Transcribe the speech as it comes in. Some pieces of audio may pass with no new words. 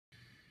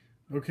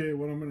Okay,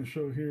 what I'm going to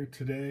show here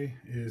today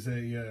is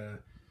a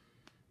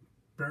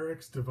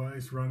Barix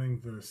device running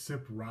the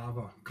SIP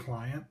Rava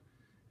client,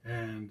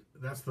 and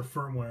that's the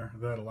firmware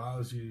that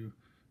allows you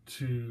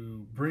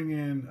to bring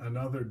in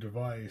another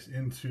device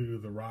into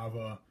the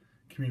Rava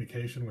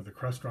communication with the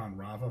Crestron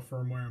Rava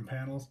firmware and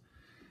panels.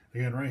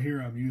 Again, right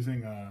here I'm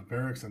using a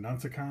Barix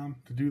Annuncicom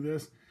to do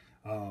this,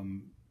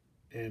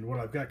 and what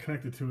I've got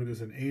connected to it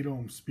is an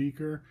 8-ohm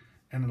speaker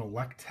and an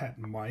Electet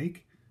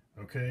mic.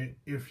 Okay,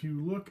 if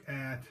you look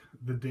at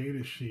the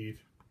data sheet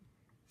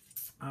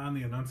on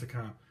the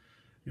Annuncicom,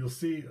 you'll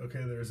see,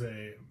 okay, there's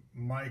a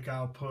mic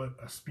output,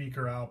 a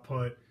speaker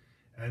output,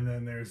 and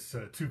then there's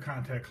 2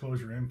 contact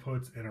closure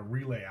inputs and a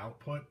relay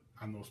output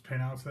on those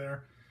pinouts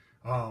there.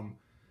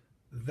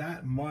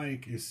 That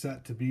mic is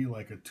set to be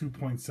like a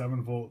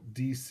 2.7 volt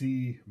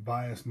DC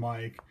bias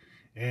mic,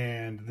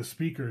 and the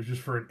speaker is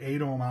just for an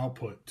 8-ohm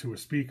output to a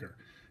speaker.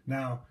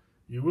 Now,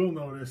 you will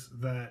notice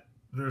that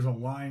there's a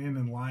line in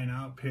and line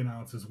out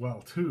pinouts as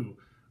well too.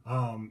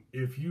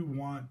 If you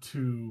want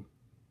to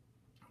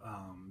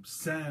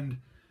send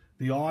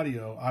the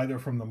audio either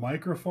from the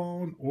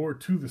microphone or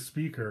to the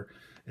speaker,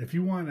 if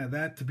you want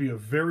that to be a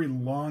very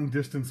long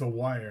distance of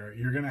wire,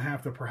 you're going to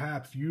have to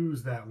perhaps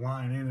use that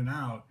line in and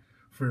out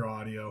for your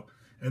audio,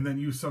 and then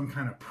use some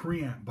kind of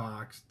preamp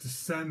box to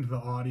send the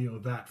audio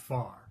that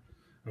far.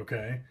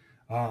 Okay,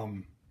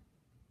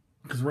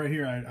 because right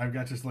here I've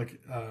got just like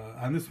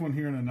on this one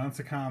here in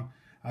Annuncicom,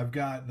 I've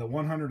got the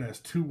 100 has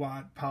 2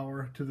 watt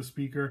power to the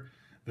speaker.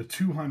 The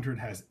 200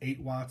 has 8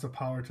 watts of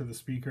power to the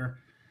speaker.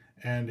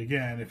 And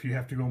again, if you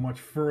have to go much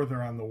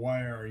further on the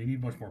wire, or you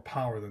need much more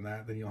power than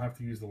that, then you'll have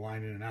to use the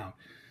line in and out.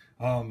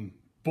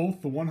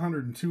 Both the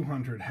 100 and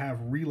 200 have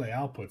relay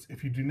outputs.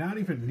 If you do not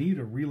even need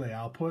a relay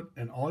output,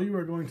 and all you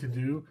are going to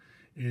do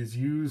is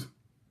use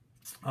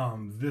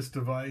this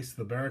device,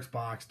 the Barix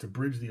box, to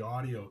bridge the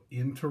audio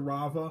into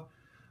Rava,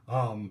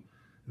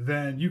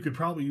 then you could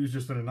probably use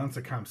just an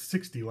Annuncicom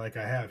 60 like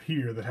I have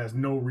here that has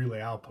no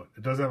relay output.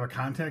 It does have a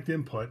contact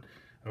input,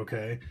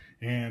 okay?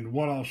 And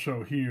what I'll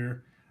show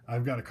here,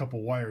 I've got a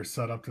couple wires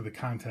set up to the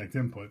contact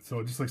input.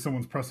 So just like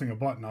someone's pressing a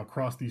button, I'll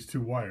cross these 2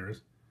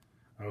 wires,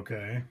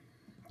 okay?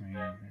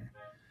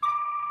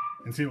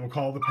 And see, it will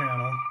call the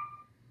panel,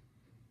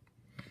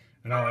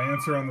 and I'll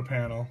answer on the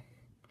panel,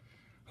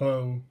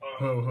 hello,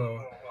 hello,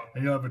 hello,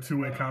 and you'll have a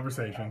 2-way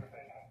conversation,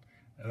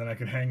 and then I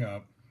can hang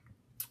up.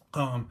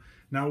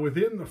 Now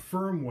within the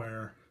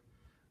firmware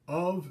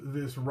of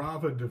this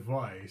Rava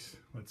device,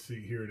 let's see,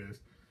 here it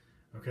is.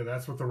 Okay,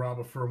 that's what the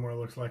Rava firmware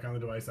looks like on the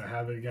device. I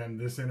have it, again,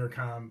 this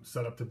intercom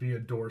set up to be a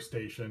door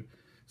station.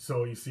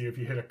 So you see if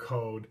you hit a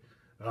code,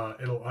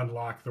 it'll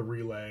unlock the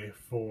relay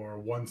for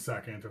 1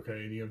 second,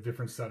 okay? And you have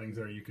different settings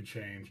there you could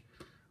change.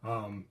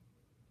 And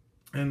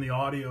the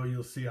audio,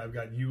 you'll see I've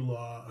got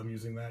ULAW, I'm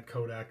using that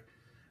codec.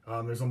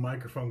 There's a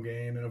microphone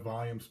gain and a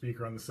volume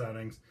speaker on the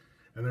settings.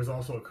 And there's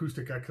also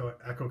acoustic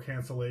echo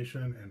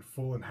cancellation and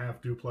full and half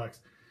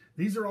duplex.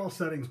 These are all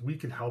settings we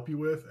can help you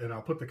with, and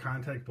I'll put the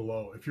contact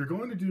below. If you're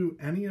going to do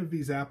any of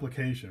these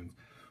applications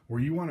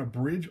where you want to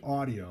bridge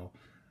audio,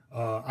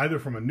 either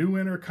from a new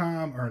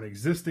intercom or an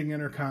existing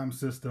intercom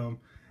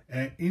system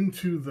and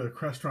into the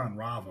Crestron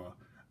Rava,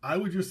 I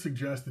would just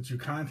suggest that you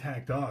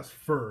contact us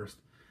first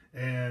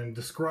and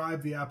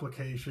describe the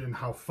application,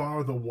 how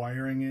far the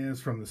wiring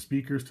is from the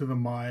speakers to the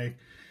mic,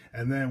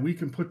 and then we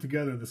can put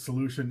together the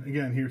solution,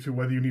 again, here to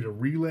whether you need a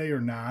relay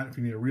or not, if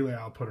you need a relay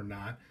output or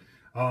not,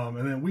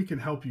 and then we can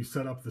help you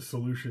set up the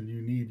solution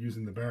you need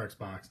using the Barix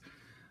box.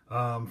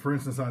 For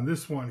instance, on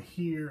this one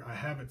here, I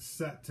have it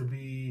set to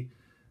be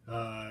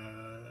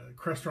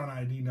Crestron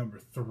ID number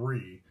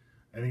 3.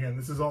 And again,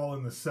 this is all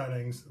in the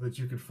settings that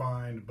you could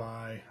find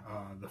by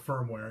the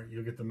firmware.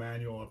 You'll get the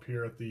manual up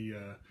here at the,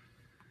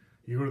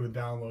 you go to the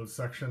download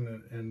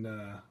section in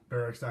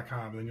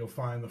Barix.com, and then you'll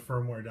find the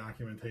firmware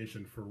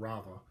documentation for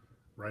Rava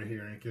right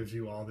here, and it gives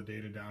you all the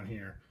data down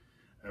here.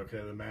 Okay,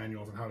 the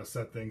manuals on how to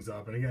set things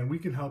up. And again, we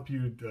can help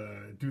you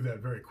do that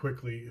very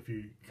quickly if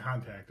you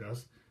contact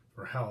us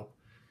for help.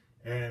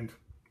 And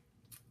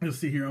you'll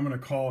see here, I'm going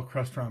to call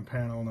Crestron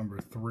panel number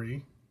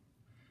 3.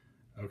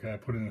 Okay, I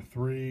put in a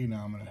 3.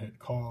 Now I'm going to hit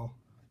call.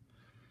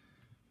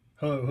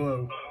 Hello,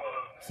 hello.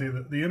 See,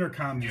 the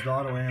intercom just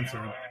auto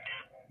answered.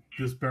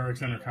 This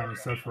Barix intercom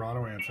is set for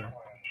auto answer.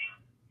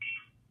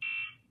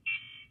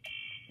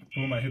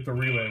 Boom, I hit the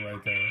relay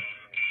right there.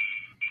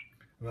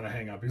 And then I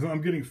hang up, because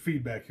I'm getting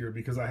feedback here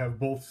because I have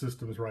both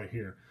systems right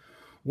here.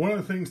 One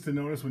of the things to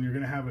notice when you're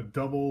going to have a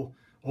double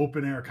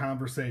open air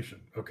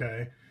conversation,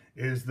 okay,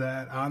 is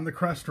that on the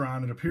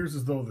Crestron, it appears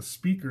as though the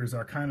speakers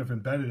are kind of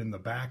embedded in the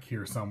back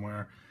here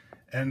somewhere,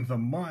 and the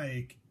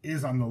mic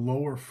is on the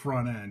lower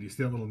front end. You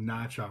see that little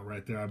notch out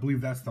right there. I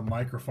believe that's the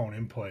microphone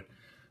input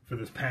for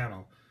this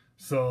panel.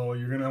 So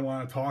you're going to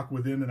want to talk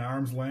within an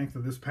arm's length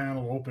of this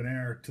panel open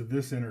air to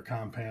this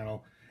intercom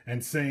panel.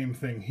 And same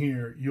thing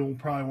here, you'll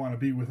probably want to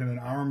be within an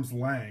arm's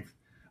length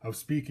of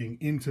speaking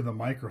into the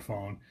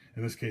microphone.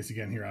 In this case,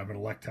 again, here I have an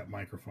Electet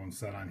microphone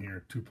set on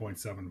here,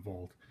 2.7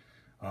 volt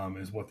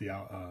is what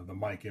the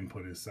mic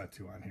input is set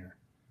to on here.